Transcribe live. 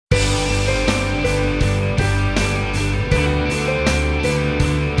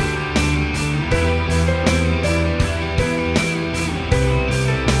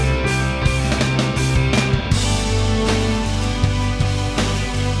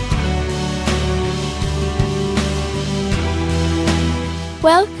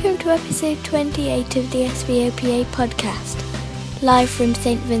Welcome to episode 28 of the SVOPA podcast, live from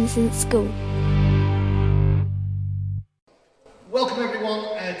St Vincent's School. Welcome everyone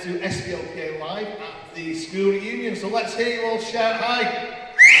to SVOPA Live at the school reunion. So let's hear you all shout hi.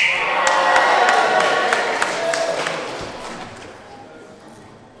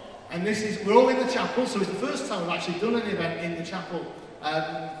 And we're all in the chapel, so it's the first time we've actually done an event in the chapel,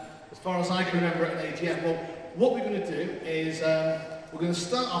 as far as I can remember at an AGM. Well, what we're going to do is we're going to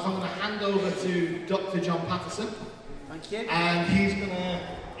start off. I'm going to hand over to Dr. John Patterson. Thank you. And he's going to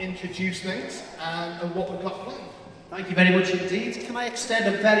introduce things and what we've got planned. Thank you very much indeed. Can I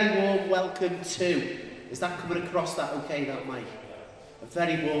extend a very warm welcome to, is that coming across that okay, that mic? A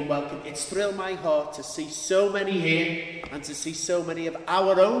very warm welcome. It's thrilled my heart to see so many here and to see so many of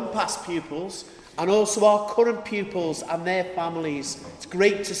our own past pupils and also our current pupils and their families. It's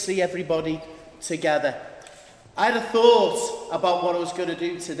great to see everybody together. I had a thought about what I was going to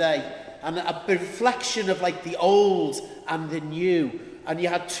do today and a reflection of like the old and the new. And you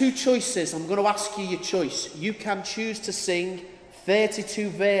had two choices. I'm going to ask you your choice. You can choose to sing 32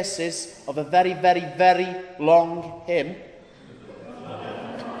 verses of a very, very, very long hymn.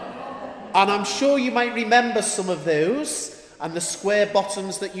 And I'm sure you might remember some of those and the square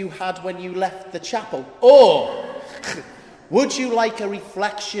bottoms that you had when you left the chapel. Or would you like a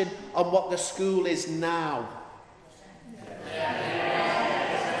reflection on what the school is now?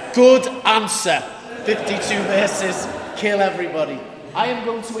 Good answer. 52 verses, kill everybody. I am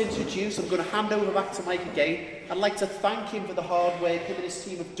going to introduce, I'm going to hand over back to Mike again. I'd like to thank him for the hard work him and his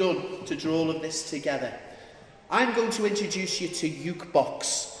team have done to draw all of this together. I'm going to introduce you to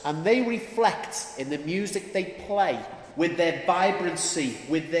Jukebox, and they reflect in the music they play with their vibrancy,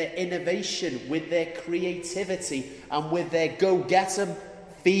 with their innovation, with their creativity, and with their go-get-em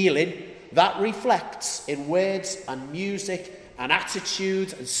feeling that reflects in words and music and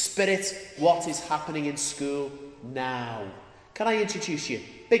attitude and spirit what is happening in school now. Can I introduce you?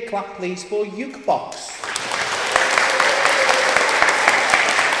 Big clap, please, for Jukebox.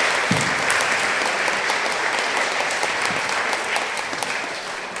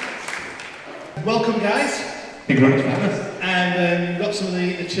 Welcome, guys. Thank you very much for having us. And we've got some of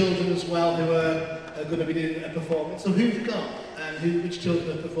the children as well who are going to be doing a performance. So who've got and which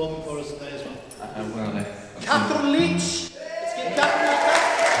children are performing for us today as well? Where are they? Catherine Leach. Let's give Catherine a clap.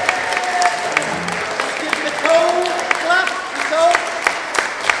 Let's give Nicole a clap. Nicole.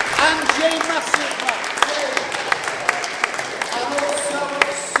 And Jane Massey a clap. And also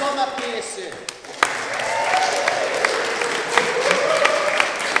Summer Pearson.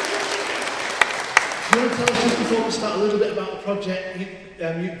 Do you want to tell us just before we start a little bit about the project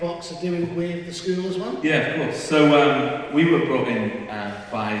Jukebox are doing with the school as well? Yeah, of course. So we were brought in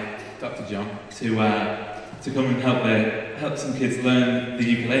by Dr. John to come and help some kids learn the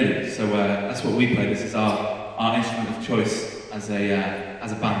ukulele. So that's what we play. This is our instrument of choice as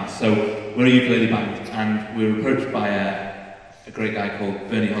a band. So we're a ukulele band, and we were approached by a great guy called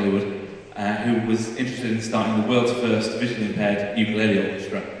Bernie Hollywood, who was interested in starting the world's first visually impaired ukulele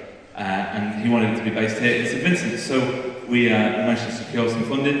orchestra. And he wanted it to be based here in St Vincent, so we managed to secure some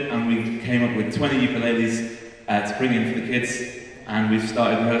funding, and we came up with 20 ukuleles to bring in for the kids, and we've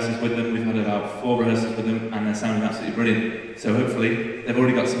started rehearsals with them. We've had about 4 rehearsals with them, and they're sounding absolutely brilliant. So hopefully they've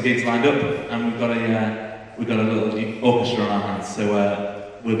already got some gigs lined up, and we've got a little orchestra on our hands. So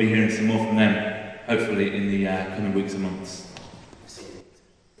we'll be hearing some more from them, hopefully in the coming weeks and months.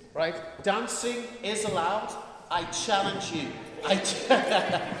 Right, dancing is allowed. I challenge you. I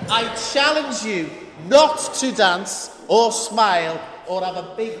challenge you not to dance or smile or have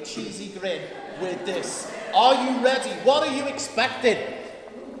a big cheesy grin with this. Are you ready? What are you expecting?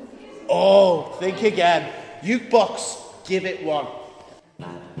 Oh, think again. Jukebox, give it one.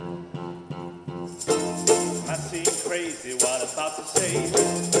 I seem crazy what I'm about to say.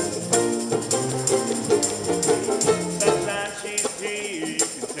 Sometimes she's here, you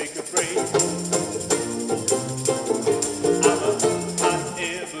can take a break.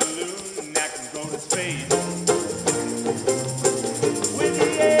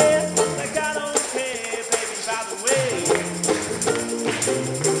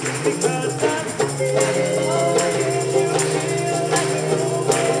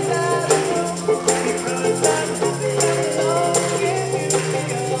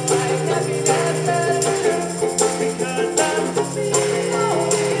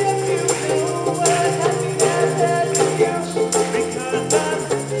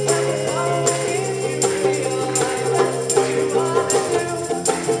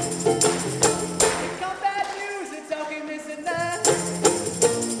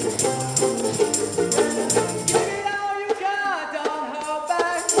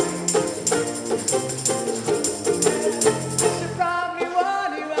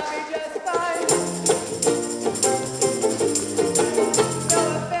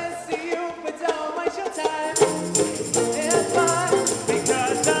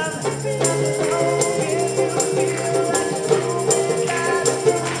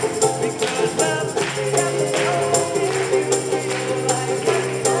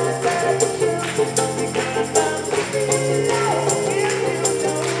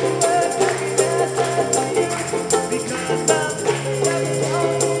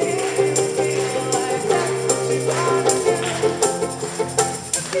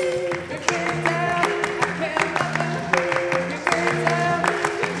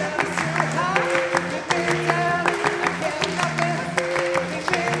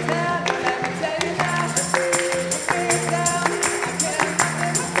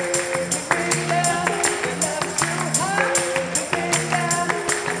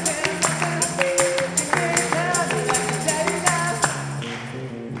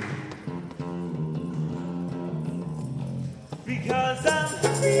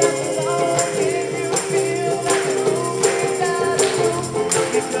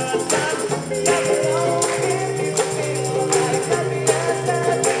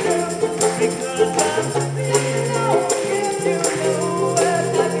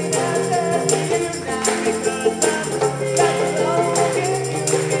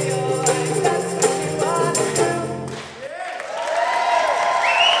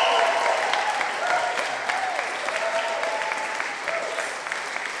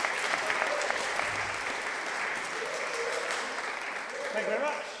 Thank you very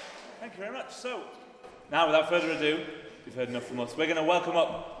much. Thank you very much. So, now without further ado, you've heard enough from us. We're going to welcome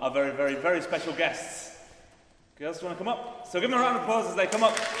up our very, very, very special guests. Girls, do you want to come up? So give them a round of applause as they come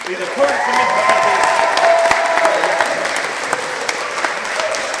up. These are current submission judges.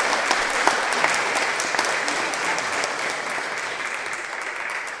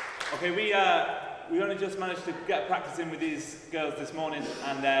 Okay, we only just managed to get practice in with these girls this morning,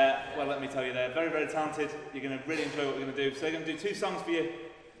 and well, let me tell you, they're very, very talented. You're going to really enjoy what we're going to do. So they're going to do 2 songs for you,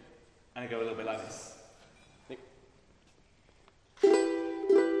 and they go a little bit like this.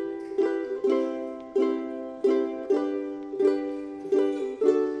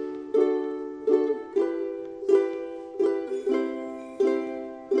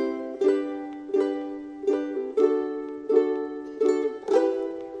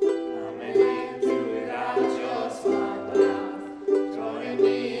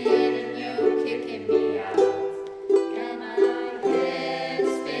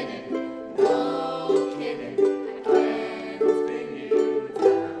 Oh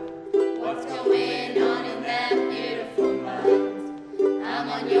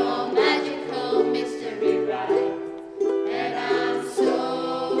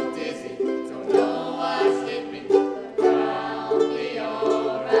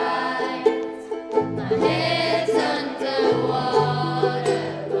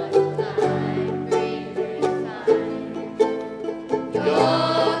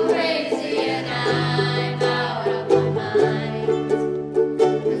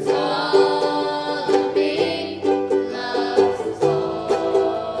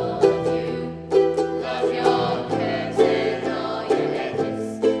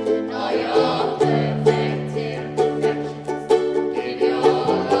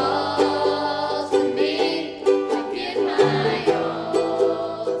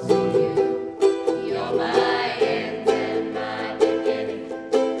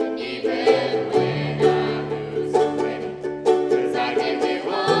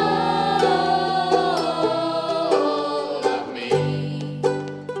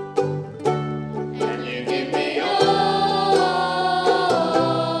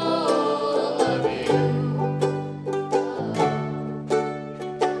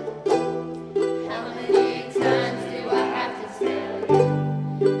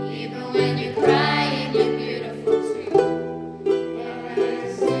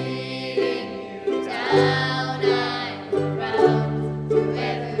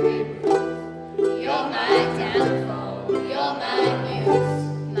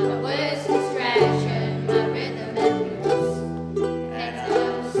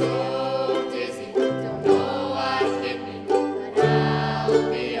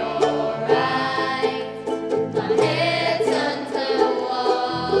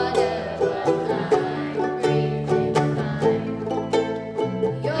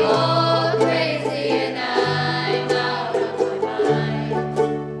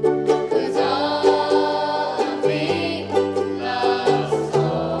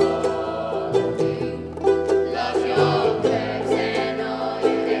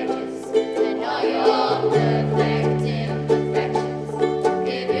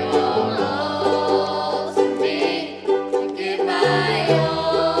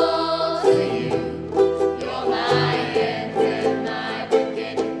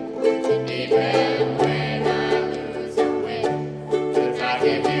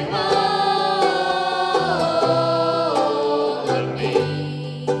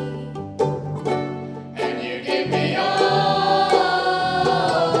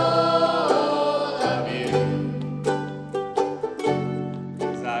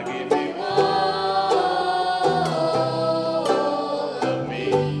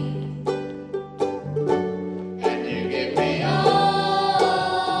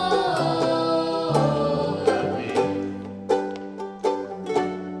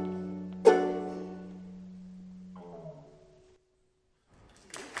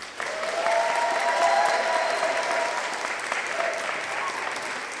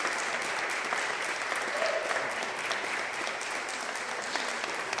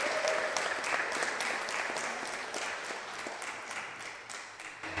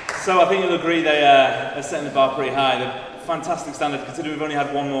So I think you'll agree they're setting the bar pretty high. They're fantastic standard, considering we've only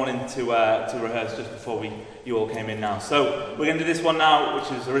had one morning to rehearse just before you all came in now. So we're going to do this one now,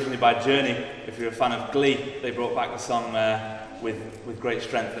 which is originally by Journey. If you're a fan of Glee, they brought back the song with great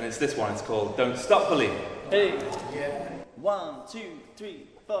strength, and it's this one. It's called Don't Stop Believing. Hey! Yeah. 1, 2, 3,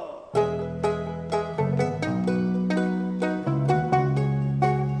 4.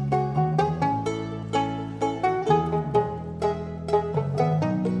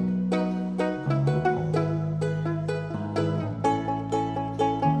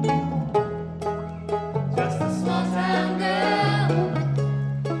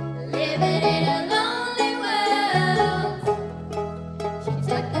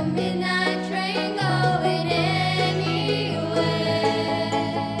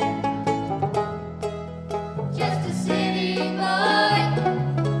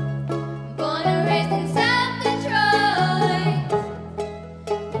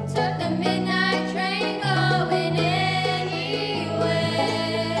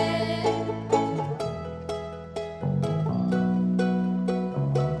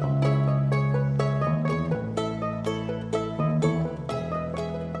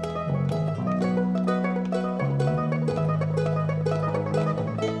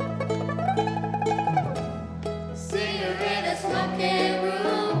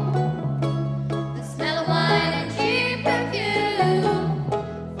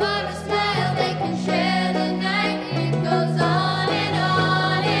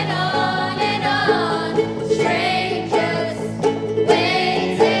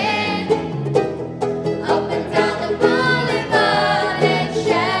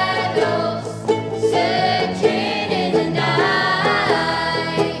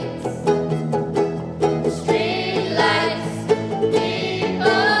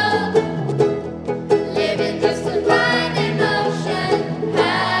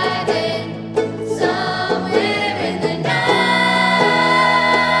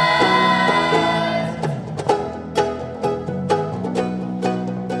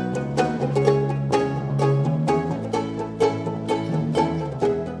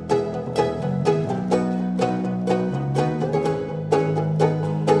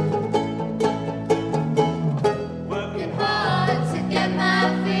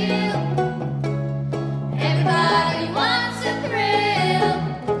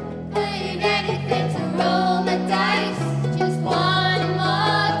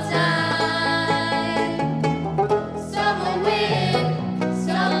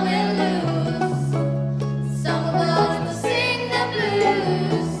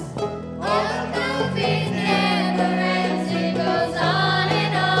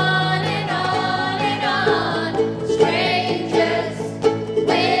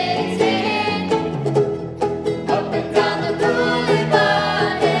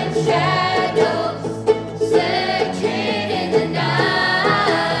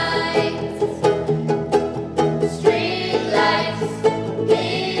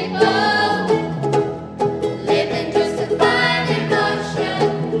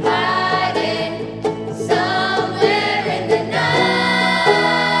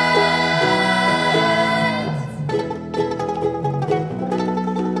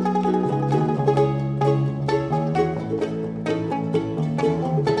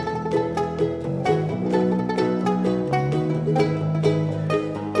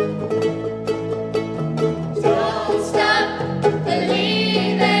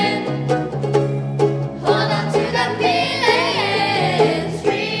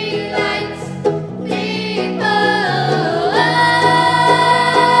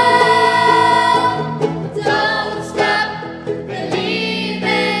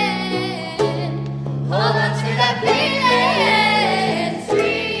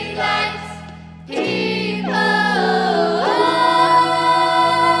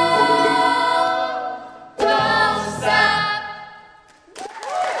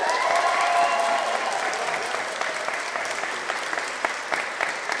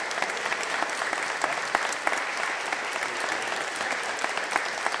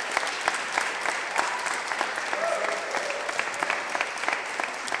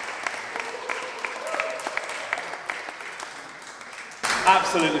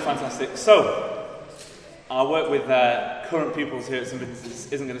 Absolutely fantastic. So, our work with current pupils here at St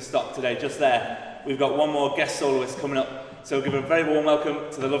Vincent's isn't going to stop today, just there. We've got one more guest soloist coming up, so give a very warm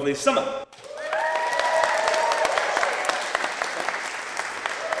welcome to the lovely Summer.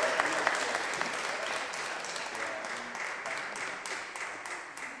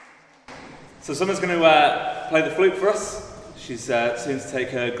 So Summer's going to play the flute for us. She's soon to take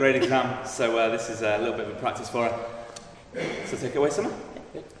her grade exam, so this is a little bit of a practice for her. So take it away, Summer.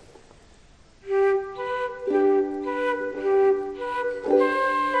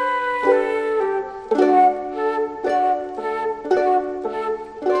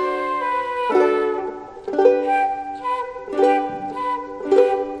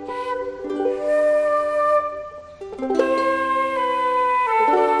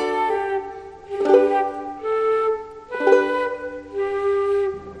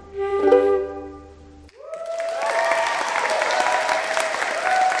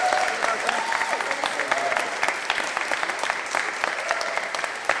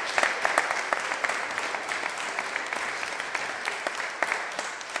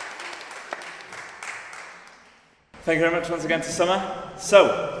 Thank you very much once again to Summer.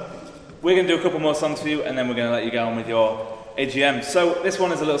 So, we're going to do a couple more songs for you and then we're going to let you get on with your AGM. So, this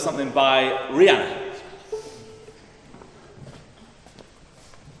one is a little something by Rihanna.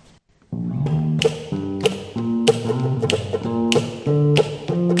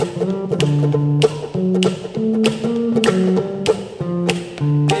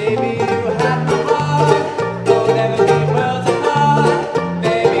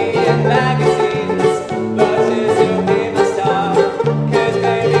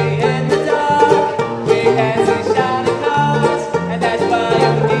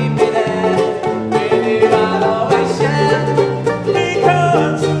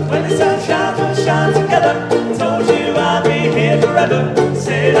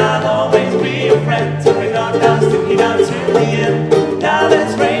 Said I'll always be a friend. Took it on down, sticking out to the end. Now that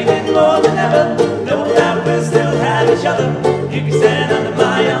it's raining more than ever, know that we'll still have each other. You can stand under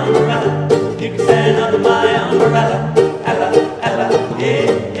my umbrella. You can stand under my umbrella. Ella, Ella, yeah,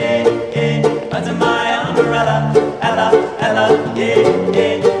 yeah, yeah. Under my umbrella. Ella, Ella, yeah,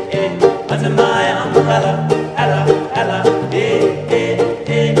 yeah, yeah. Under my umbrella. Ella, Ella, yeah, yeah,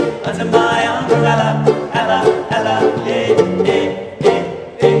 yeah. Under my umbrella. Ella, Ella, yeah, yeah.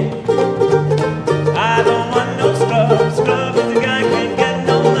 I don't want no scrubs. Scrubs is the guy can't get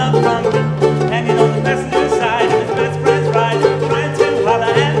no love from me. Hanging on the passenger side of his best friend's ride, trying to holler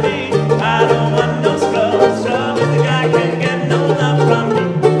at me. I don't want no scrubs. Scrubs is the guy can't get no love from me.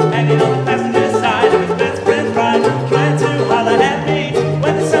 Hanging on the passenger side of his best friend's ride, trying to holler at me.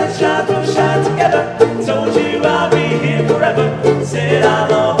 When the sun shines, we'll shine together. Told you I'll be here forever. Said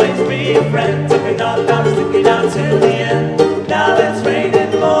I'll always be a friend. Took it all down, sticking out to the end. Now it's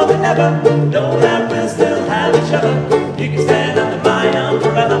raining more than ever. Know that we'll still have each other. You can stand under my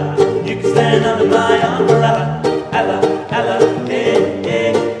umbrella. You can stand under my umbrella. Ella, Ella, yeah,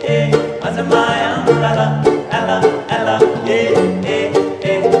 yeah, yeah. Under my umbrella. Ella, Ella, yeah, yeah,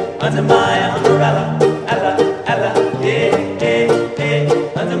 yeah. Under my umbrella. Ella, Ella, yeah, yeah,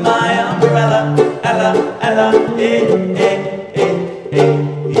 yeah. Under my umbrella. Ella, Ella, yeah, yeah, yeah, yeah,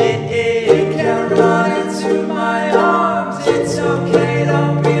 yeah, yeah. You can run into my arms. It's okay,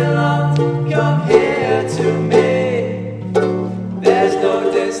 don't be alarmed. Come here to me. There's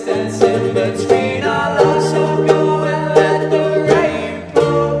no distance in between our love, so go and let the rain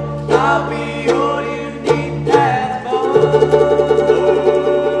pour. I'll be all you need and more.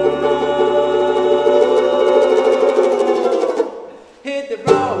 Hit the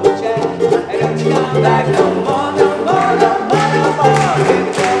road, Jack, and don't you come back no more, no more, no more, no more. Hit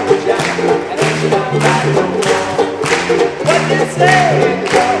the road, Jack, and don't you come back no more. What you say? Hit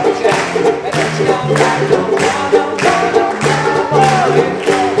the road, Jack, and don't you come back no more, no more, no more, no more. Hit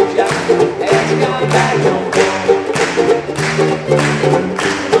the road, Jack, and don't you come back no more.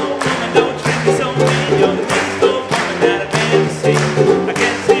 Oh, woman, don't treat me so mean. You're the biggest old woman that I've ever seen. I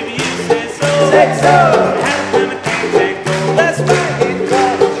can't see you say so. Say so. Have time and can't take no. Let's fight. Hit the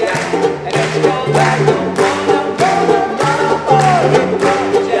road, Jack, and don't you come back no more, no more, no more, no more. Hit the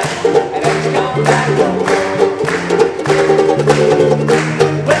road, Jack, and don't you come back no more.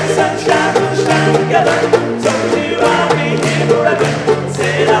 When the sun shines, we'll shine together. Told you I'll be here forever.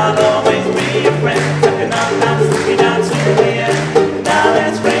 Said I'll always be your friend. Tucking on down, sticking out to the end. Now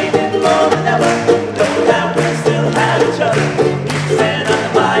it's raining more than ever. Know that we'll still have each other. You can stand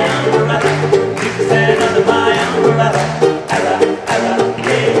under my umbrella. You can stand under my umbrella. Ella, Ella,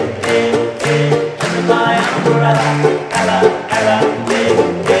 yeah, yeah, yeah. Under my umbrella. Ella, Ella, yeah,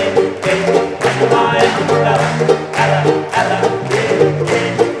 yeah, yeah. Under my umbrella. Ella, Ella, yeah,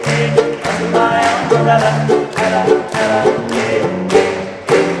 yeah, yeah. Under my umbrella. Ella, Ella, yeah, yeah,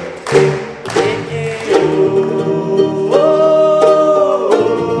 yeah, yeah, yeah. Oh,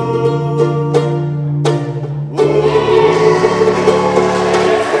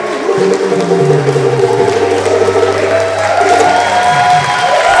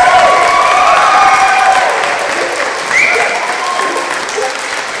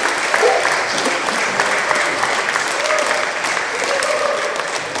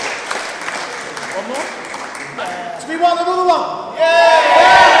 One more? Do we want another one?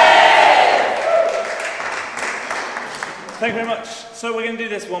 Thank you very much. So we're going to do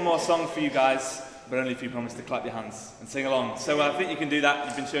this one more song for you guys, but only if you promise to clap your hands and sing along. So I think you can do that.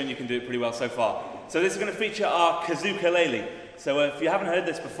 You've been showing you can do it pretty well so far. So this is going to feature our kazoo-ukulele. So if you haven't heard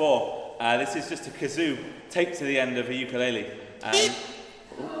this before, this is just a kazoo taped to the end of a ukulele.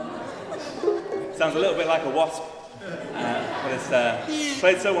 Sounds a little bit like a wasp, but it's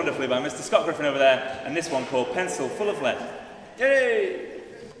played so wonderfully by Mr. Scott Griffin over there, and this one called Pencil Full of Lead. Yay!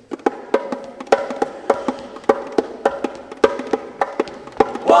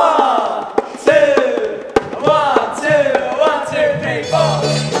 One, two,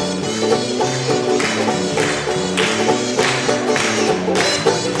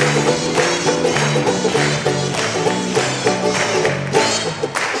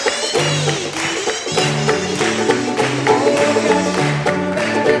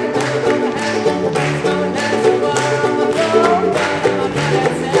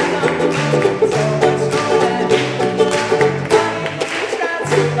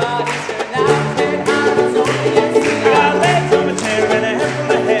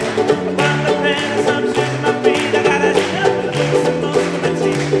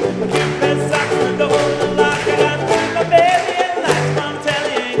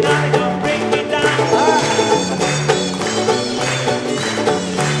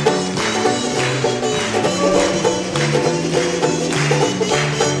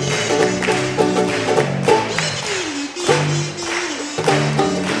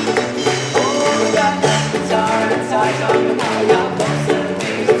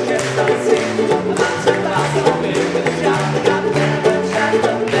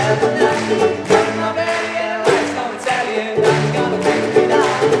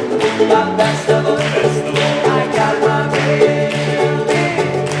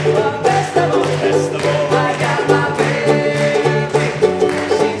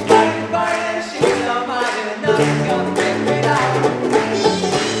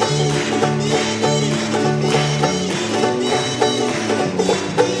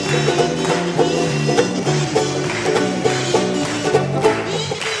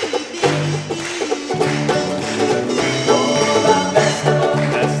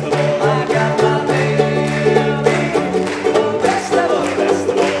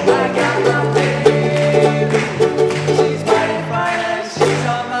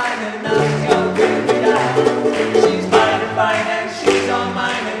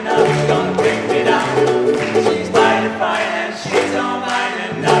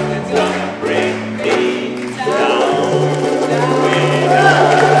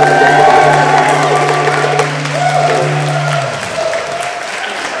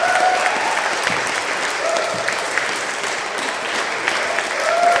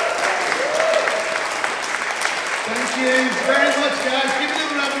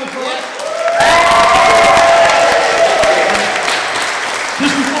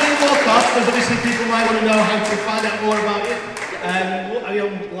 Obviously, people might want to know how to find out more about you. Are you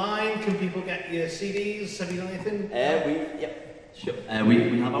online? Can people get your CDs? Have you done anything? Sure.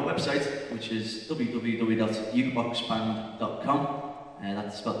 We have our website, which is www.jukeboxband.com.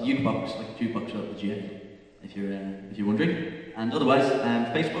 That's spelled jukebox, like jukebox without the J, if you're wondering. And otherwise,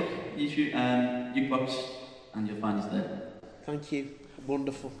 Facebook, YouTube, jukebox, and you'll find us there. Thank you.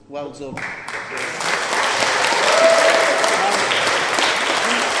 Wonderful. Well done.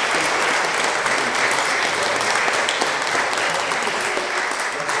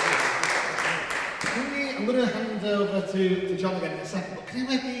 I'm going to hand over to John again in a second, but can you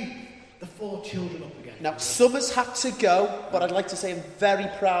make the four children up again? Now, Summer's had to go, but I'd like to say I'm very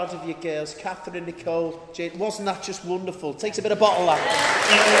proud of you girls. Catherine, Nicole, Jane, wasn't that just wonderful? Takes a bit of bottle that.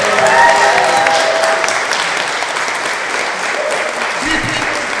 Do you think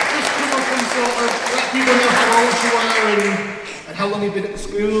just come up and sort of let people know how old you are and how long you've been at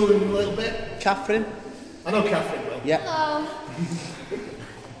school and a little bit? Catherine? I know Catherine will. Yeah. Hello.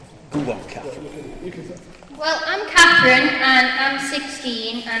 Go on, Catherine. Well, I'm Catherine and I'm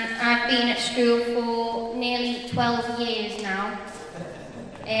 16 and I've been at school for nearly 12 years now. So,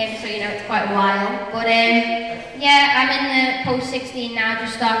 it's quite a while. But, yeah, I'm in the post-16 now,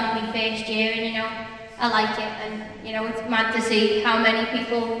 just started my first year and, I like it. And, it's mad to see how many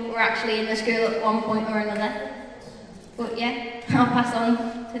people were actually in the school at one point or another. But, yeah, I'll pass on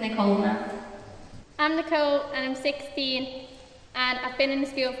to Nicole now. I'm Nicole and I'm 16 and I've been in the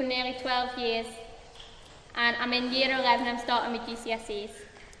school for nearly 12 years. And I'm in year 11, I'm starting my GCSEs.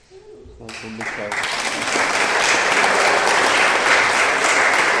 Well done, Nicole.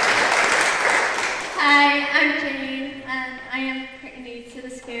 Hi, I'm Jane and I am pretty new to the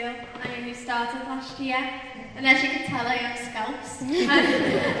school. I only started last year and as you can tell I am Scouse and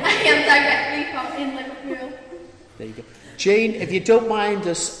I am directly from in Liverpool. There you go. Jane, if you don't mind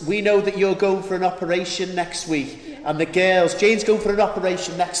us, we know that you're going for an operation next week. And the girls, Jane's going for an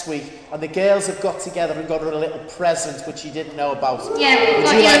operation next week, and the girls have got together and got her a little present which you didn't know about. Yeah, we've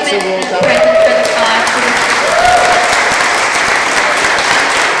got you like to walk out? present for the class.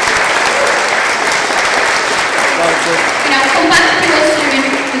 Come back to us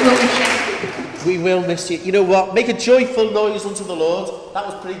soon, we will miss you. We will miss you. You know what? Make a joyful noise unto the Lord. That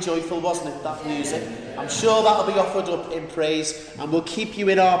was pretty joyful, wasn't it, that music? I'm sure that'll be offered up in praise, and we'll keep you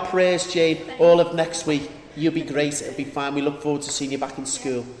in our prayers, Jane, all of next week. You'll be great, it'll be fine. We look forward to seeing you back in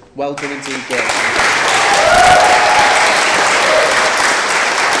school. Well done indeed, girls.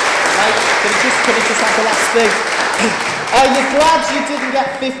 Right, can I just have the last thing? Are you glad you didn't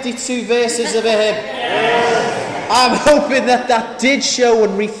get 52 verses of a hymn? Yes. I'm hoping that did show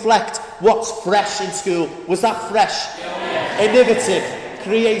and reflect what's fresh in school. Was that fresh? Yes. Innovative,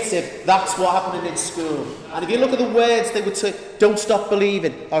 creative. That's what happened in school. And if you look at the words, they would say, don't stop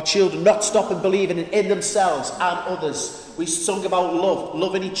believing. Our children not stopping believing in themselves and others. We sung about love,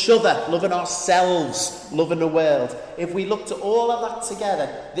 loving each other, loving ourselves, loving the world. If we looked at all of that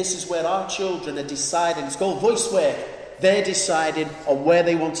together, this is where our children are deciding. It's called voice work. They're deciding on where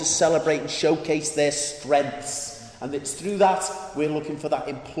they want to celebrate and showcase their strengths. And it's through that we're looking for that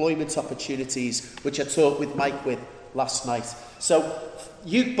employment opportunities, which I talked with Mike with last night. So,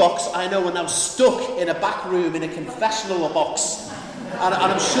 Youth Box, I know, are now stuck in a back room in a confessional box. And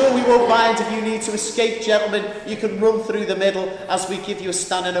I'm sure we won't mind if you need to escape, gentlemen. You can run through the middle as we give you a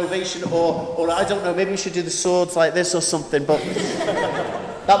standing ovation, or I don't know, maybe we should do the swords like this or something, but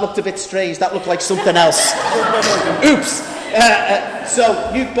that looked a bit strange. That looked like something else. Oops.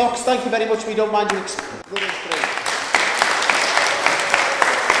 So, Youth Box, thank you very much. We don't mind you running through.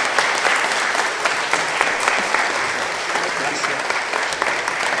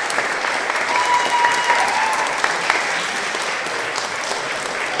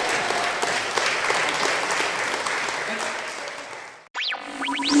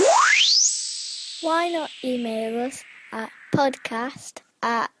 Why not email us at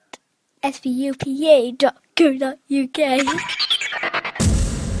podcast@svopa.co.uk.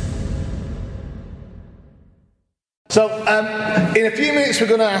 So, in a few minutes we're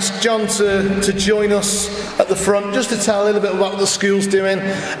going to ask John to join us at the front, just to tell a little bit about what the school's doing.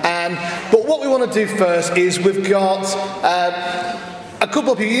 But what we want to do first is we've got a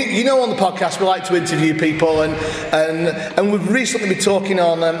couple of people. You know, on the podcast we like to interview people, and we've recently been talking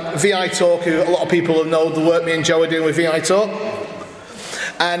on VI Talk, who a lot of people know the work me and Joe are doing with VI Talk.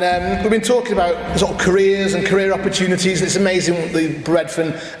 And we've been talking about sort of careers and career opportunities, and it's amazing the breadth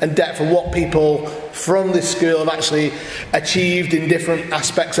and depth of what people from this school have actually achieved in different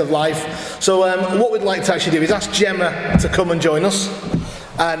aspects of life. So what we'd like to actually do is ask Gemma to come and join us.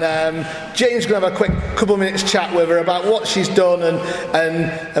 And Jane's going to have a quick couple of minutes chat with her about what she's done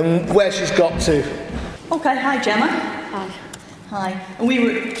and where she's got to. Okay, hi Gemma. Hi. And we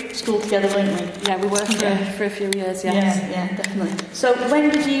were at school together, weren't we? Yeah, we were for a few years, yes. Yeah, definitely. So when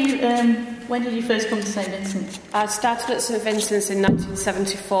did you first come to St Vincent's? I started at St Vincent's in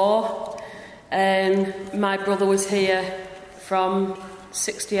 1974. My brother was here from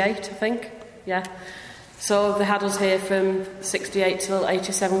 68, I think. Yeah. So they had us here from 68 till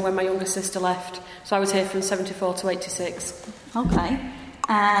 87 when my younger sister left. So I was here from 74 to 86. Okay.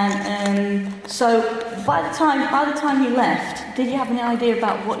 And so by the time you left, did you have any idea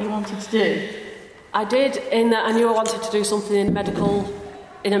about what you wanted to do? I did, in that I knew I wanted to do something in a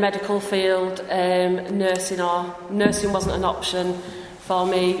medical field. Nursing wasn't an option for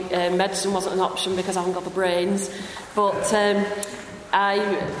me. Medicine wasn't an option because I haven't got the brains. But I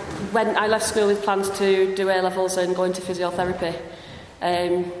left school with plans to do A-levels and go into physiotherapy.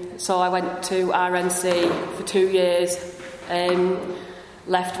 So I went to RNC for 2 years.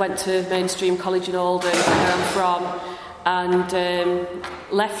 Went to mainstream college in Oldham, where I'm from, and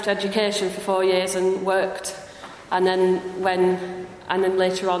left education for 4 years and worked. And then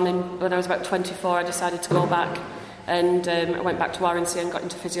later on, when I was about 24, I decided to go back, and I went back to RNC and got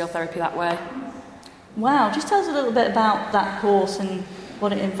into physiotherapy that way. Wow! Just tell us a little bit about that course and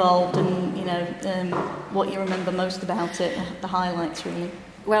what it involved, and what you remember most about it, the highlights really.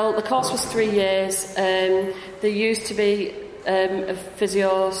 Well, the course was 3 years. There used to be a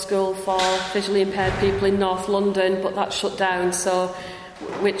physio school for visually impaired people in North London, but that shut down,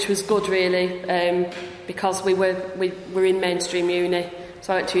 which was good really, because we were in mainstream uni,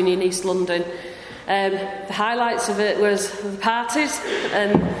 so I went to uni in East London. The highlights of it was the parties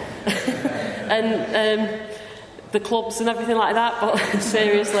and the clubs and everything like that, but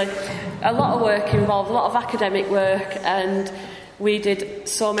seriously, a lot of work involved, a lot of academic work, and we did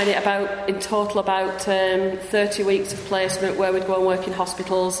in total about 30 weeks of placement where we'd go and work in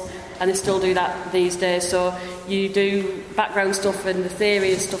hospitals, and they still do that these days. So you do background stuff and the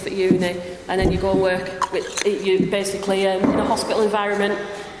theory and stuff at uni, and then you go and work in a hospital environment,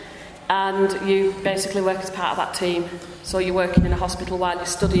 and you basically work as part of that team. So you're working in a hospital while you're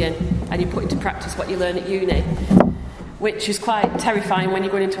studying, and you put into practice what you learn at uni, which is quite terrifying when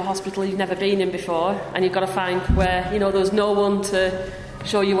you're going into a hospital you've never been in before, and you've got to find where, there was no one to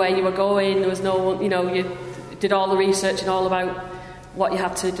show you where you were going, there was no one, you did all the research and all about what you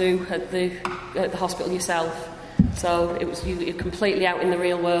had to do at the hospital yourself. So you're completely out in the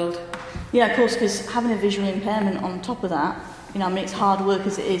real world. Yeah, of course, because having a visual impairment on top of that, you know, I mean, it's hard work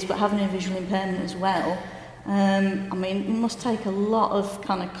as it is, but having a visual impairment as well, I mean, it must take a lot of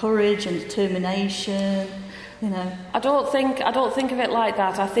kind of courage and determination, you know. I don't think of it like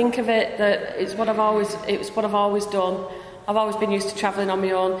that. I think of it that it's what I've always done. I've always been used to travelling on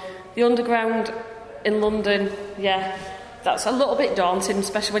my own. The underground in London, yeah, that's a little bit daunting,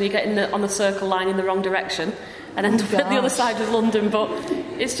 especially when you get on the circle line in the wrong direction and end up at the other side of London. But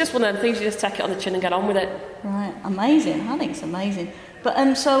it's just one of them things, you just take it on the chin and get on with it. Right, amazing. I think it's amazing.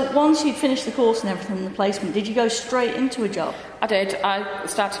 But so once you'd finished the course and everything, the placement, did you go straight into a job? I did. I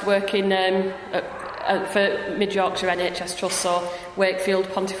started working for Mid Yorkshire NHS Trust, so Wakefield,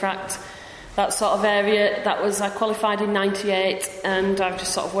 Pontefract, that sort of area. I qualified in '98, and I've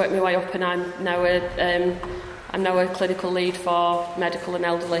just sort of worked my way up, and I'm now a clinical lead for medical and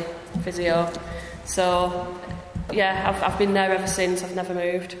elderly physio. So yeah, I've been there ever since. I've never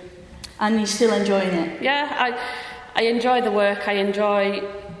moved. And you're still enjoying it? Yeah, I enjoy the work. I enjoy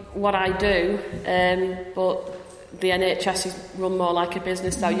what I do, but the NHS is run more like a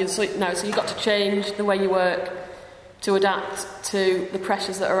business now. So you've got to change the way you work to adapt to the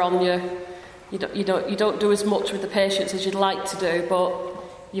pressures that are on you. You don't do as much with the patients as you'd like to do, but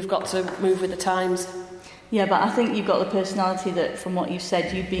you've got to move with the times. Yeah, but I think you've got the personality that, from what you've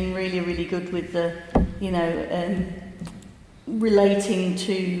said, you've been really, really good with the, relating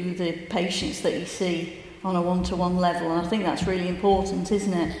to the patients that you see on a one-to-one level, and I think that's really important,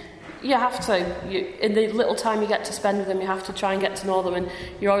 isn't it? You have to. In the little time you get to spend with them, you have to try and get to know them, and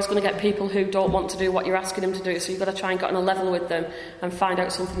you're always going to get people who don't want to do what you're asking them to do, so you've got to try and get on a level with them and find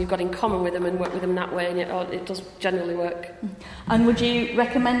out something you've got in common with them and work with them that way, and it does generally work. And would you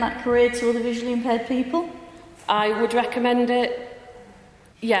recommend that career to other visually impaired people? I would recommend it.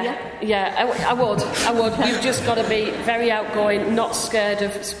 Yeah, I would. You've just got to be very outgoing, not scared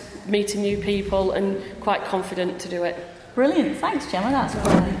of meeting new people, and quite confident to do it. Brilliant, thanks Gemma, that's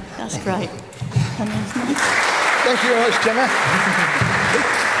great. Thank you very much, Gemma.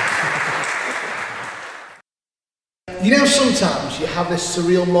 You know, sometimes you have this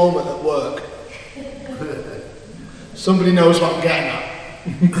surreal moment at work. Somebody knows what I'm getting at.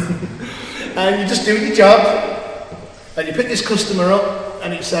 And you're just doing your job, and you pick this customer up,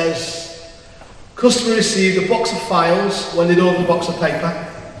 and it says, customer received a box of files when they'd ordered a box of paper.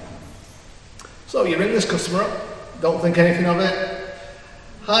 So you ring this customer up, don't think anything of it.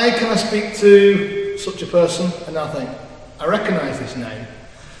 Hi, can I speak to such a person? And I think, I recognise this name.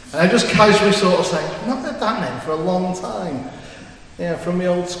 And I just casually sort of say, I've not heard that name for a long time. Yeah, from the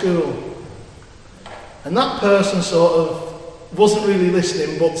old school. And that person sort of wasn't really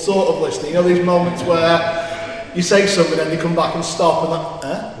listening, but sort of listening. You know, these moments where you say something and they come back and stop and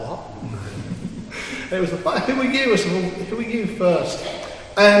like, what? And it was like, who are you? I said, well, who are you first?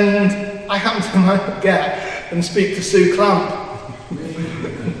 And I happened to get and speak to Sue Clamp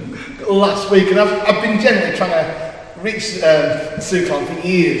last week, and I've been generally trying to reach Sue Clamp for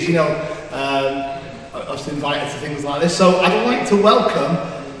years, I was invited to things like this, so I'd like to welcome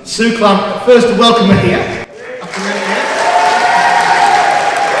Sue Clamp, first to welcome her here.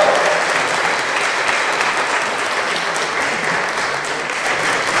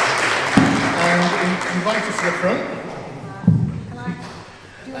 And invite her to the front.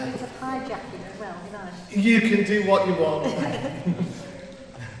 You can do what you want.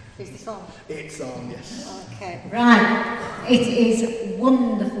 Is this on? It's on, yes. Okay, right. It is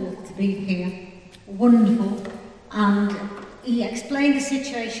wonderful to be here. Wonderful. And he explained the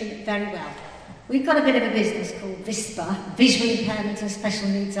situation very well. We've got a bit of a business called VISPA, Visual Impairment and Special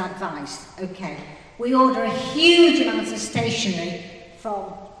Needs Advice. Okay. We order a huge amount of stationery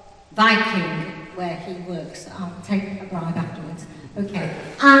from Viking, where he works. I'll take a bribe afterwards. Okay.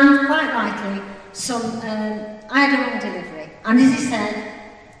 And quite rightly, I had a wrong delivery, and as he said,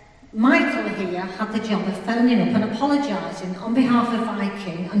 Michael here had the job of phoning up and apologising on behalf of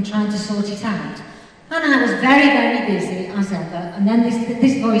Viking and trying to sort it out. And I was very, very busy as ever, and then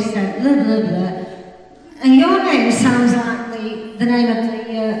this voice said, blah, blah, blah, and your name sounds like the name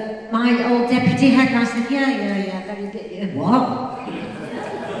of my old deputy head. And I said, yeah, very good. What?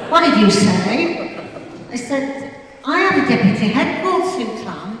 What did you say? I said, I have a deputy head called Sue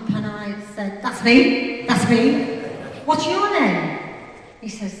Clamp, and I said, that's me. What's your name? He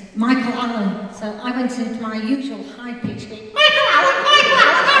says, Michael Allen. So I went into my usual high-pitched, Michael Allen, Michael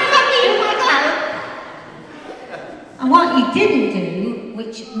Allen. And what he didn't do,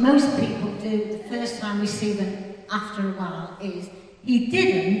 which most people do the first time we see them after a while, is he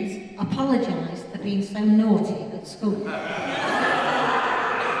didn't apologise for being so naughty at school.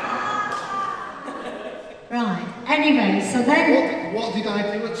 Right. Anyway, so then... What did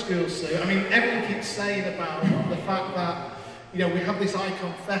I do at school, Sue? I mean, everyone keeps saying about the fact that, you know, we have this I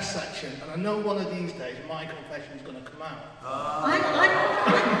Confess section, and I know one of these days my confession is going to come out. I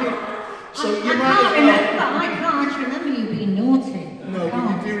can't remember you being naughty. No,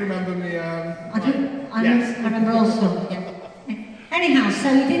 but you do remember me... I remember also, yeah. Anyhow,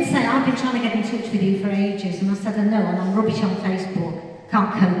 so he did say, I've been trying to get in touch with you for ages, and I said, no, and I'm rubbish on Facebook.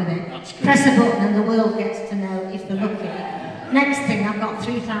 Can't cope with it. Press a button and the world gets to know if they're lucky. Next thing, I've got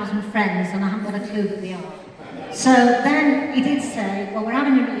 3,000 friends and I haven't got a clue who they are. So then he did say, well, we're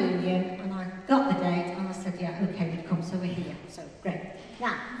having a reunion, and I got the date, and I said, yeah, okay, we'll come, so we're here. So, great.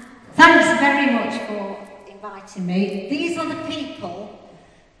 Now, thanks very much for inviting me. These are the people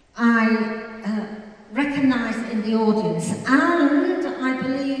I recognise in the audience, and I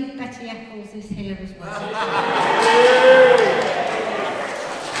believe Betty Eccles is here as well.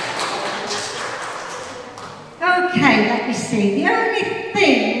 Okay, let me see. The only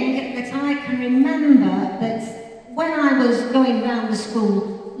thing that I can remember that when I was going round the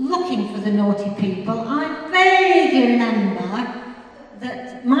school looking for the naughty people, I vaguely remember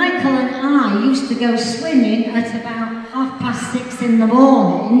that Michael and I used to go swimming at about 6:30 in the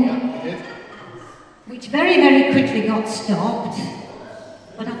morning, which very, very quickly got stopped.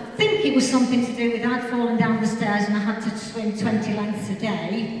 But I think it was something to do with I'd fallen down the stairs and I had to swim 20 lengths a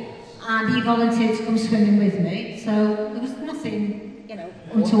day. And he volunteered to come swimming with me, so there was nothing, you know,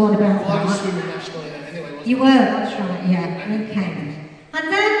 untoward about that. I was swimming nationally anyway, wasn't You were, that's right, yeah, okay.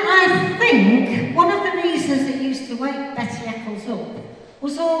 And then I think one of the reasons that used to wake Betty Eccles up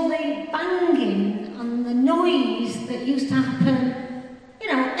was all the banging and the noise that used to happen, you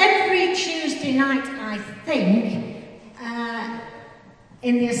know, every Tuesday night, I think,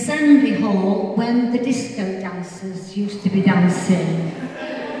 in the assembly hall when the disco dancers used to be dancing.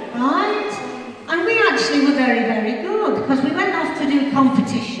 Right? And we actually were very, very good, because we went off to do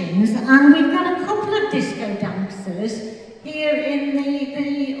competitions, and we've got a couple of disco dancers here in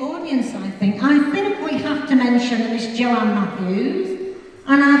the audience, I think. I think we have to mention Miss Joanne Matthews,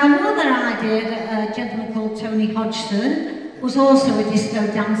 and I have another idea that a gentleman called Tony Hodgson was also a disco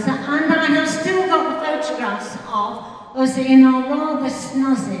dancer, and I have still got the photographs of us in our rather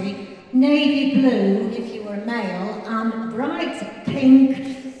snazzy navy blue, if you were a male, and bright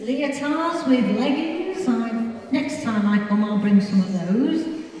pink leotards with leggings. Next time I come, I'll bring some of those.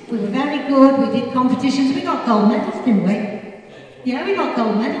 We were very good, we did competitions, we got gold medals, didn't we? Yeah, we got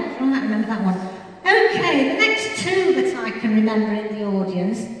gold medals, right, I remember that one. Okay, the next two that I can remember in the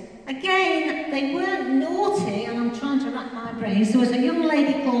audience, again, they weren't naughty, and I'm trying to rack my brains. There was a young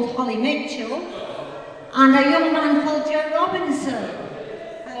lady called Holly Mitchell, and a young man called Joe Robinson.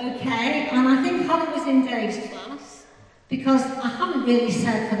 Okay, and I think Holly was in Dave's class, because I haven't really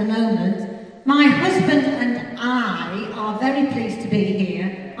said for the moment, my husband and I are very pleased to be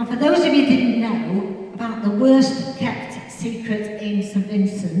here, and for those of you who didn't know about the worst kept secret in St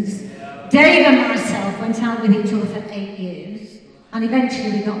Vincent's, Dave and myself went out with each other for 8 years, and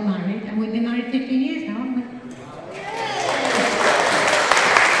eventually we got married, and we've been married 15 years now, haven't we?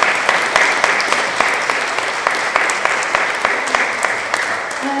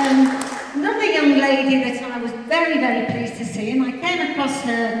 Another young lady that I was very, very pleased to see, and I came across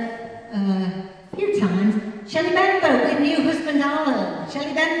her a few times, Shelley Benbow with new husband Alan.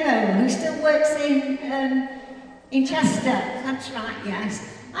 Shelley Benbow, who still works in Chester. That's right, yes.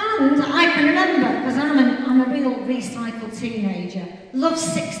 And I can remember, because I'm a real recycled teenager, love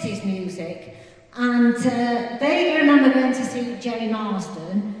 60s music, and they remember going to see Jerry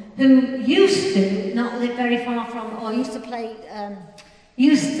Marsden, who used to not live very far from, or used to play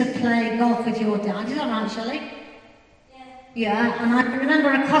golf with your dad. Is that right, Shelley? Yeah, and I can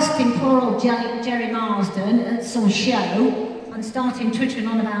remember accosting poor old Jerry Marsden at some show and starting twittering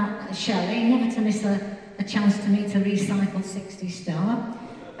on about Shelley, never to miss a chance to meet a recycled 60s star.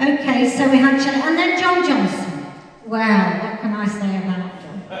 Okay, so we had Shelley, and then John Johnson. Well, what can I say about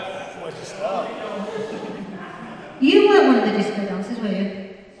John? Where'd you start? You weren't one of the disco dancers, were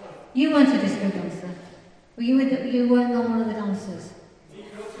you? You weren't a disco dancer. You weren't on one of the dancers.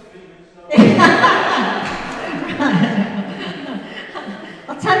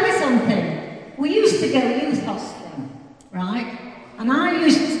 I'll tell you something. We used to go youth hosteling, right? And I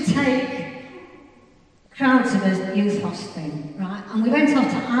used to take crowds of us youth hosteling, right? And we went off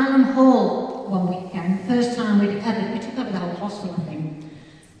to Island Hall one weekend, first time we took over the whole hostel, I think.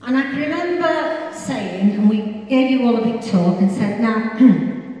 And I can remember saying, and we gave you all a big talk and said, now,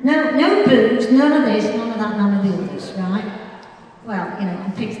 no booze, none of this, none of that, none of the others, right? Well, you know,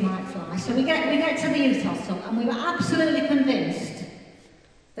 and pigs might fly. So we get to the youth hostel, and we were absolutely convinced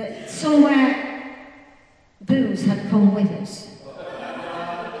that somewhere booze had come with us.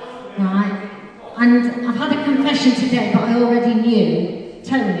 Right? And I've had a confession today, but I already knew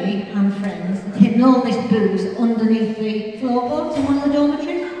Tony and friends had hidden all this booze underneath the floorboards in one of the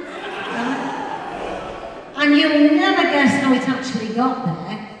dormitories. Right? And you'll never guess how it actually got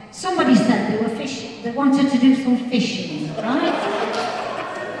there. Somebody said they were fishing, they wanted to do some fishing, right?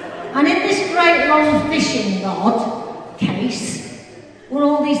 And in this great long fishing rod case were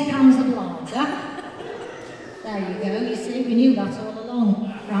all these cans of lager. There you go, you see, we knew that all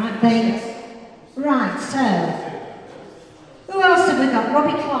along. Right, Bates. Right, so, who else have we got?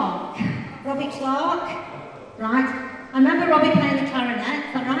 Robbie Clark. Robbie Clark, right. I remember Robbie playing the clarinet,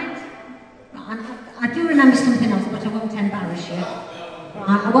 is that right? I do remember something else, but I won't embarrass you.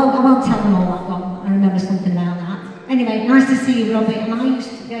 Right, I won't tell them all that one. I remember something about that. Anyway, nice to see you, Robbie. And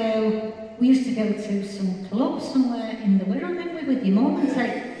we used to go to some club somewhere in the Wirral, didn't we, with your mum and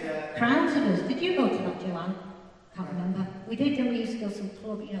take crowds of us. Did you go to that, Joanne? Can't remember. We did, and we used to go to some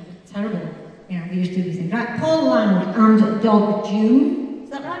club, you know, terrible. You know, we used to do these things. Right, Paul Lang and Dog June. Is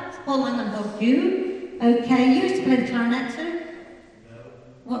that right? Paul Lang and Dog June. Okay, you used to play the clarinet too?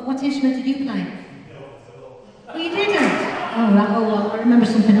 No. What instrument did you play? Oh, you didn't? Oh, right. Oh, well, I remember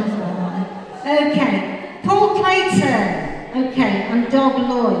something else about that. Okay. Paul Clayton. Okay, and Dog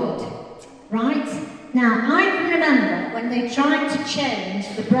Lloyd. Right? Now, I can remember when they tried to change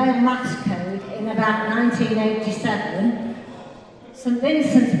the Braille Maths Code in about 1987, St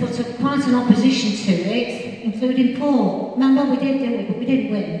Vincent's put up quite an opposition to it, including Paul. Remember, we did, didn't we? But we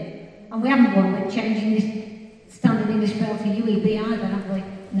didn't win. And we haven't won with changing this Standard English Braille to UEB either, have we?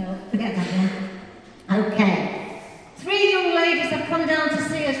 No, forget that one. Okay. 3 young ladies have come down to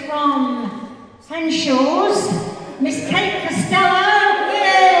see us from Henshaws. Miss Kate Costello,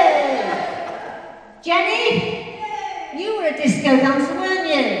 yay! Jenny, you were a disco dancer, weren't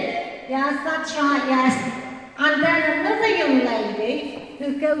you? Yes, that's right, yes. And then another young lady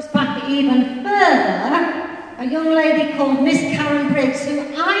who goes back even further, a young lady called Miss Karen Briggs, who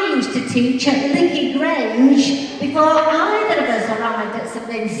I used to teach at Licky Grange before either of us arrived at St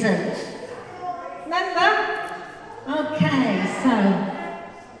Vincent. Remember? Okay, so,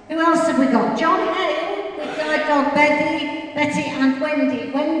 who else have we got? John Hale, with guide dog Betty and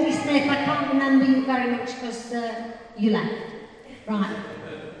Wendy. Wendy Smith, I can't remember you very much because you left. Right.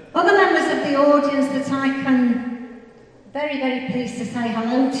 Other members of the audience that I can very, very pleased to say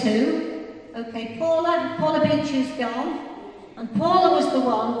hello to. Okay, Paula Beach who's gone. And Paula was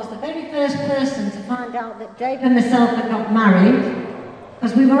the very first person to find out that Dave and myself had got married.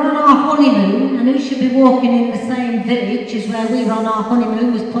 Because we were on our honeymoon, and who should be walking in the same village as where we were on our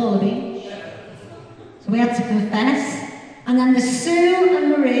honeymoon was Paula Beach. So we had to confess. And then the Sue and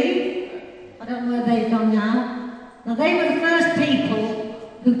Marie, I don't know where they've gone now. Now they were the first people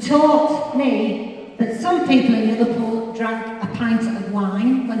who taught me that some people in Liverpool drank a pint of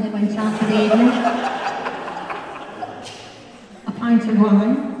wine when they went out for the evening. A pint of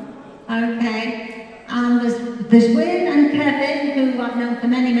wine. Okay. And there's Wynne and Kevin, who I've known for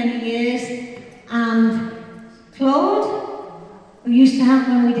many, many years, and Claude, who used to help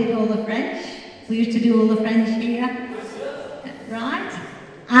when we did all the French. We used to do all the French here, right?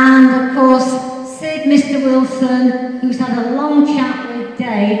 And of course, Sid, Mr. Wilson, who's had a long chat with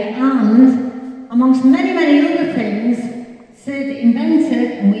Dave, and amongst many, many other things, Sid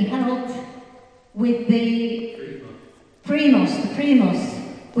invented and we helped with the Primus,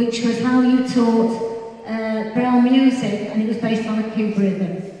 which was how you taught Braille music, and it was based on a cube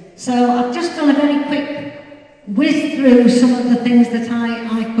rhythm. So I've just done a very quick whiz through some of the things that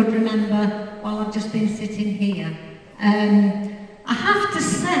I could remember while I've just been sitting here. I have to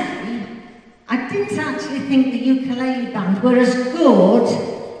say, I didn't actually think the ukulele band were as good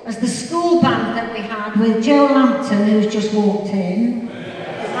as the school band that we had with Joe Lampton, who's just walked in,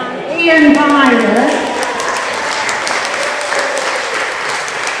 and Ian Byron.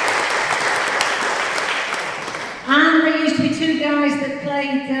 And there used to be 2 guys that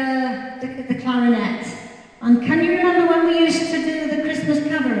played the clarinet. And can you remember when we used to do the Christmas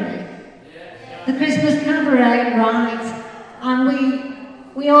cabaret? The Christmas cabaret, right. And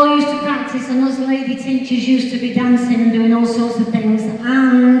we all used to practice, and us lady teachers used to be dancing and doing all sorts of things.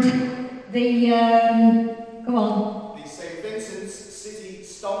 And the, go on. The St Vincent's City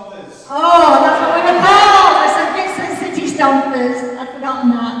Stompers. Oh, that's what we were called, the St Vincent's City Stompers. I'd forgotten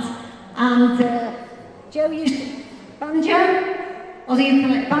that. And Joe used to... Banjo? Or the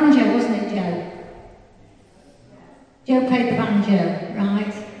ukulele? Banjo, wasn't it, Joe? Joe played the banjo,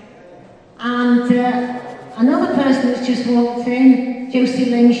 right? And another person that's just walked in, Josie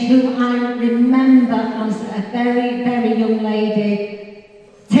Lynch, who I remember as a very, very young lady,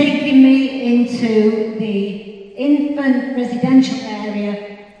 taking me into the infant residential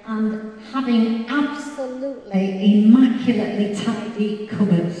area and having absolutely immaculately tidy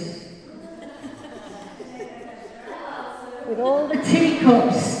cupboards. With all the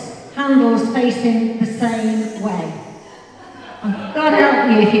teacups handles facing the same way. And God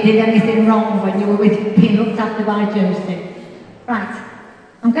help you if you did anything wrong when you were being looked after by Joseph. Right,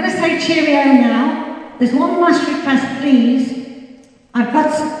 I'm going to say cheerio now. There's one last request, please. I've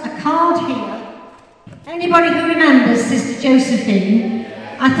got a card here. Anybody who remembers Sister Josephine,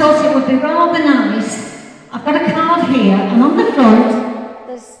 I thought it would be rather nice. I've got a card here, and on the front,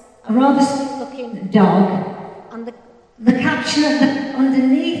 there's a rather sweet-looking dog, and the caption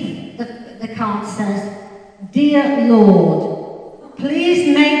underneath the card says, "Dear Lord, please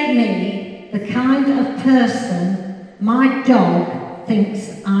make me the kind of person my dog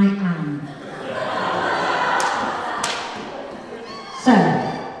thinks I am." So,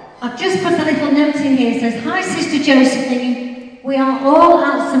 I've just put a little note in here. It says, "Hi Sister Josephine, we are all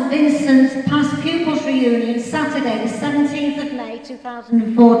at St Vincent's Past Pupils Reunion Saturday the 17th of May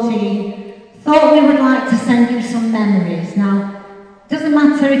 2014. Thought we would like to send you some memories." Now, doesn't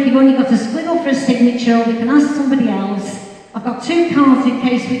matter if you've only got a squiggle for a signature, we can ask somebody else. I've got 2 cards in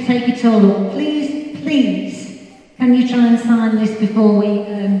case we take it all up. Please, can you try and sign this before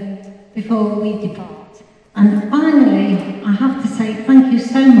we depart? And finally, I have to say thank you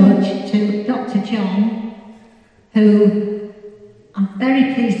so much to Dr. John, who I'm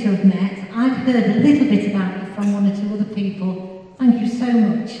very pleased to have met. I've heard a little bit about you from 1 or 2 other people. Thank you so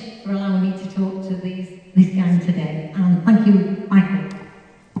much for allowing me to talk to this gang today. And thank you, Michael.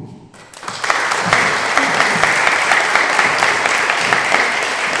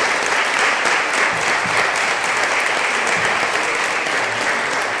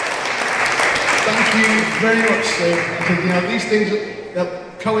 Thank you very much, Sue. I think, these things,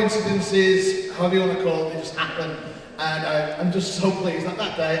 coincidences, however you want to call them, they just happen. And I'm just so pleased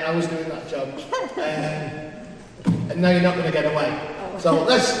that day I was doing that job. And now you're not going to get away. So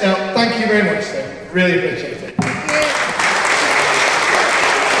let's, thank you very much, Sue. Really appreciate it.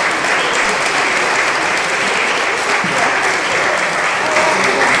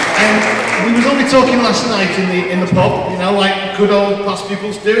 We was only talking last night in the pub, like good old past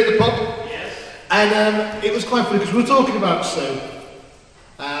pupils do at the pub. And it was quite funny because we were talking about Sue.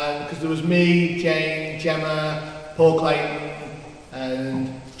 Because there was me, Jane, Gemma, Paul Clayton,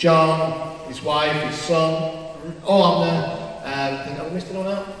 and John, his wife, his son, all on there. I think I missed anyone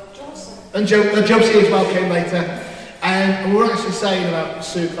out? And Josie as well came later. And we were actually saying about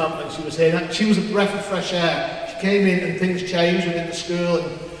Sue Clamp when she was here, that she was a breath of fresh air. She came in and things changed within the school,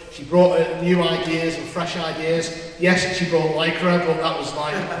 and she brought new ideas and fresh ideas. Yes, she brought Lycra, but that was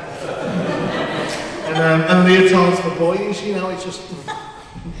like... and leotards for boys, it's just...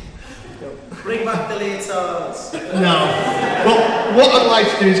 Bring back the leotards. No. But what I'd like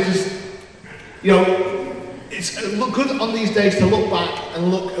to do is, because, it's good on these days to look back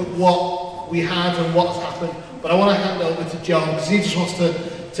and look at what we had and what's happened. But I want to hand over to John, because he just wants to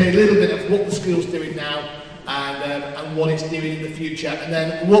say a little bit of what the school's doing now and what it's doing in the future. And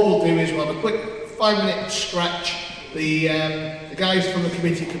then what we'll do is we'll have a quick 5-minute stretch. The guys from the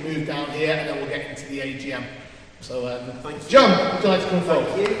committee can move down here, and then we'll get into the AGM. So, John, would you like to come forward?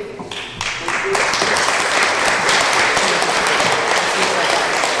 Thank you.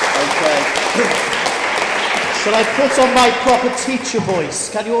 Okay. Shall I put on my proper teacher voice?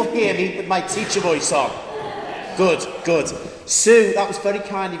 Can you all hear me with my teacher voice on? Good. Sue, that was very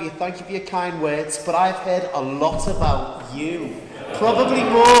kind of you. Thank you for your kind words. But I've heard a lot about you. Probably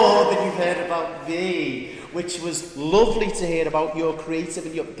more than you've heard about me. Which was lovely to hear about your creative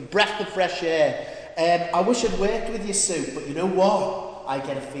and the breath of fresh air. I wish I'd worked with you, Sue, but you know what? I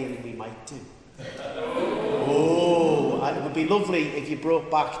get a feeling we might do. Oh, it would be lovely if you brought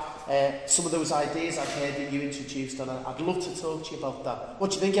back some of those ideas I've heard that you introduced, and I'd love to talk to you about that.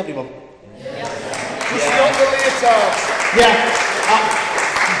 What do you think, everyone? Just not the leotards.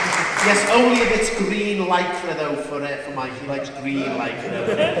 Yes, only if it's green lycra though for Mike. He likes green lycra.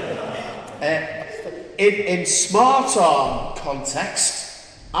 In smart arm context,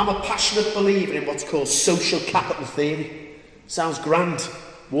 I'm a passionate believer in what's called social capital theory. Sounds grand.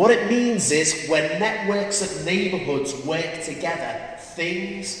 What it means is when networks of neighbourhoods work together,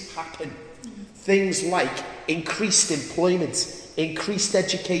 things happen. Things like increased employment, increased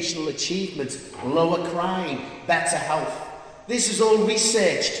educational achievement, lower crime, better health. This is all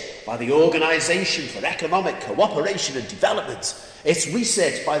researched by the Organisation for Economic Cooperation and Development. It's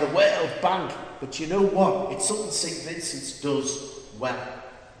researched by the World Bank. But you know what? It's something St Vincent's does well.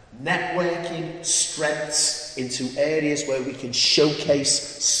 networking strengths into areas where we can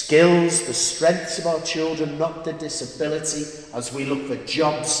showcase skills, the strengths of our children, not their disability, as we look for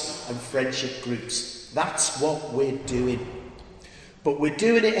jobs and friendship groups. That's what we're doing. But we're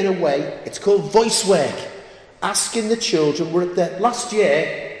doing it in a way, it's called voice work. Asking the children, last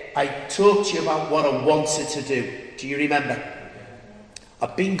year, I talked to you about what I wanted to do. Do you remember?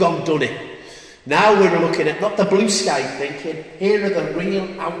 I've been gone, done it. Now we're looking at not the blue sky thinking, here are the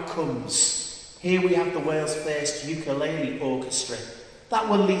real outcomes. Here we have the world's first ukulele orchestra. That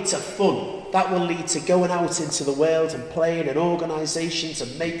will lead to fun. That will lead to going out into the world and playing in organisations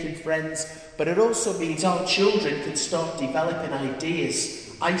and making friends. But it also means our children can start developing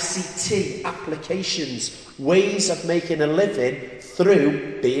ideas, ICT applications, ways of making a living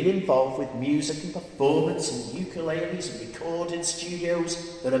through being involved with music and performance and ukuleles and recording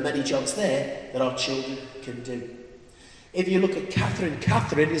studios. There are many jobs there that our children can do. If you look at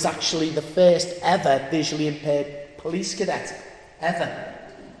Catherine is actually the first ever visually impaired police cadet. Ever.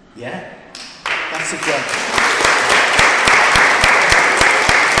 Yeah? That's a job.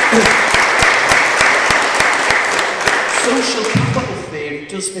 Social capital theory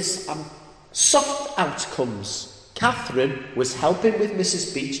does this soft outcomes. Catherine was helping with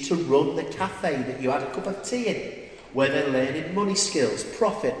Mrs. Beach to run the cafe that you had a cup of tea in, where they're learning money skills,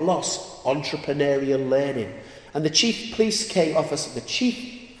 profit, loss, entrepreneurial learning. And the chief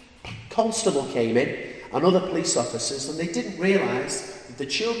constable came in, and other police officers, and they didn't realise that the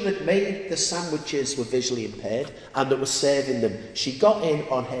children had made the sandwiches were visually impaired and that was serving them. She got in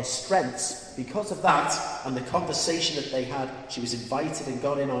on her strengths. Because of that and the conversation that they had, she was invited and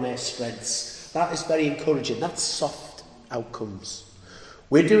got in on her strengths. That is very encouraging. That's soft outcomes.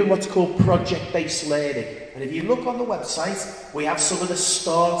 We're doing what's called project-based learning. And if you look on the website, we have some of the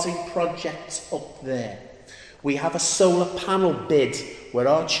starting projects up there. We have a solar panel bid where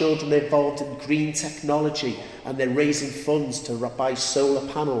our children are involved in green technology and they're raising funds to buy solar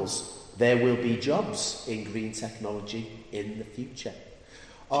panels. There will be jobs in green technology in the future.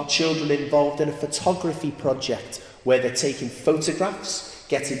 Our children are involved in a photography project where they're taking photographs,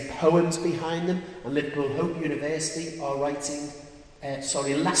 getting poems behind them, and Liverpool Hope University are writing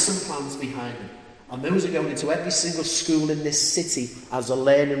lesson plans behind them. And those are going into every single school in this city as a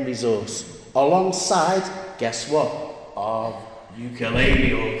learning resource. Alongside, guess what? Our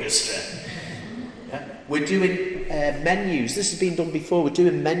ukulele orchestra. Yeah? We're doing menus. This has been done before. We're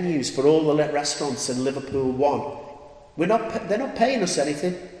doing menus for all the restaurants in Liverpool 1. They're not paying us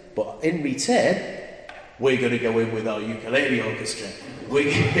anything, but in return, we're going to go in with our ukulele orchestra.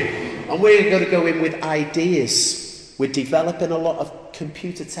 And we're going to go in with ideas. We're developing a lot of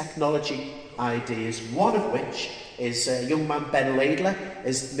computer technology ideas, one of which is young man Ben Laidler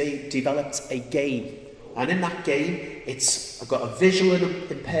has developed a game. And in that game, I've got a visual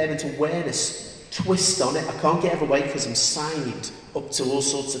impairment awareness twist on it. I can't give it away because I'm signed up to all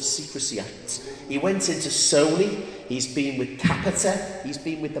sorts of secrecy acts. He went into Sony, he's been with Capita, he's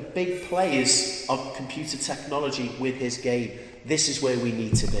been with the big players of computer technology with his game. This is where we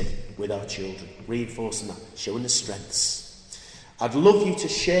need to be with our children, reinforcing that, showing the strengths. I'd love you to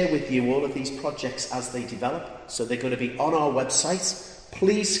share with you all of these projects as they develop, so they're going to be on our website.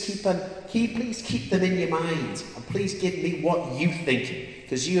 Please keep them in your mind, and please give me what you think,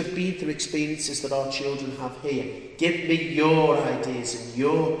 because you have been through experiences that our children have here. Give me your ideas and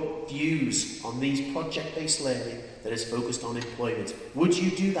your views on these project-based learning that is focused on employment. Would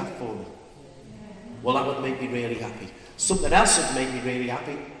you do that for me? Well, that would make me really happy. Something else would make me really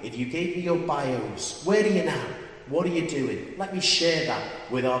happy if you gave me your bios. Where are you now? What are you doing? Let me share that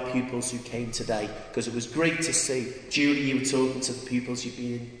with our pupils who came today, because it was great to see. Julie, you were talking to the pupils,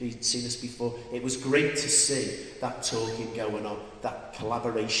 you've seen us before. It was great to see that talking going on, that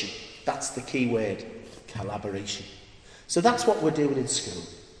collaboration. That's the key word, collaboration. So that's what we're doing in school.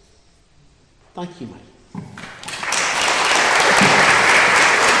 Thank you, mate.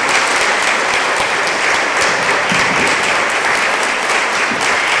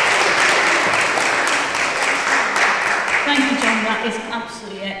 Thank you, John. That is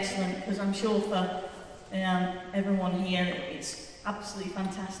absolutely excellent, because I'm sure for everyone here, it's absolutely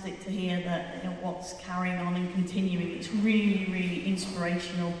fantastic to hear that what's carrying on and continuing. It's really, really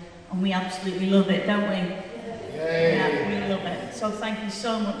inspirational, and we absolutely love it, don't we? Yay. Yeah, we love it. So thank you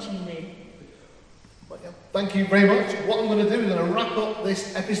so much indeed. Thank you very much. What I'm going to do is I'm going to wrap up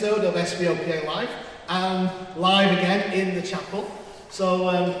this episode of SVOPA Live, and live again in the chapel.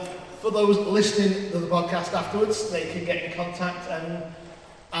 So for those listening to the podcast afterwards, they can get in contact and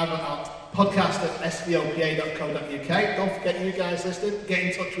I'm at podcast@svopa.co.uk. Don't forget, you guys listening, get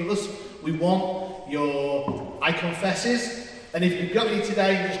in touch with us. We want your I confesses, And if you've got any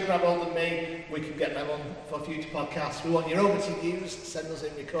today, just grab hold of me. We can get them on for future podcasts. We want your over to use. Send us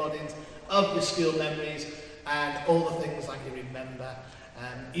in recordings of your school memories and all the things that you remember.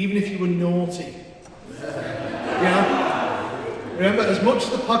 Even if you were naughty. Remember, as much as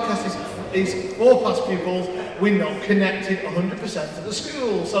the podcast is for past pupils, we're not connected 100% to the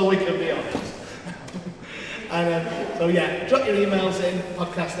school, so we can be honest. And so yeah, drop your emails in,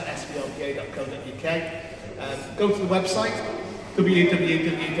 podcast@svopa.co.uk. Go to the website,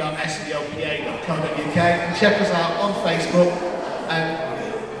 www.svopa.co.uk, and check us out on Facebook.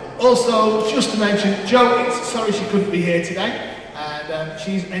 Also, just to mention, Jo is sorry she couldn't be here today, and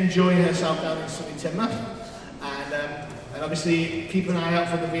she's enjoying herself down in sunny Teignmouth. And obviously, keep an eye out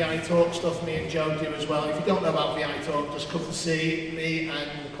for the VI Talk stuff me and Jo do as well. If you don't know about VI Talk, just come and see me, and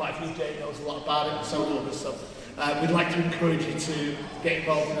quite a few Jane knows a lot about it, and so do others. So we'd like to encourage you to get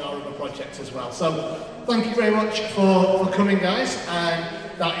involved in our other projects as well. So thank you very much for coming, guys,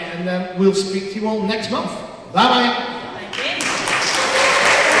 and we'll speak to you all next month. Bye-bye.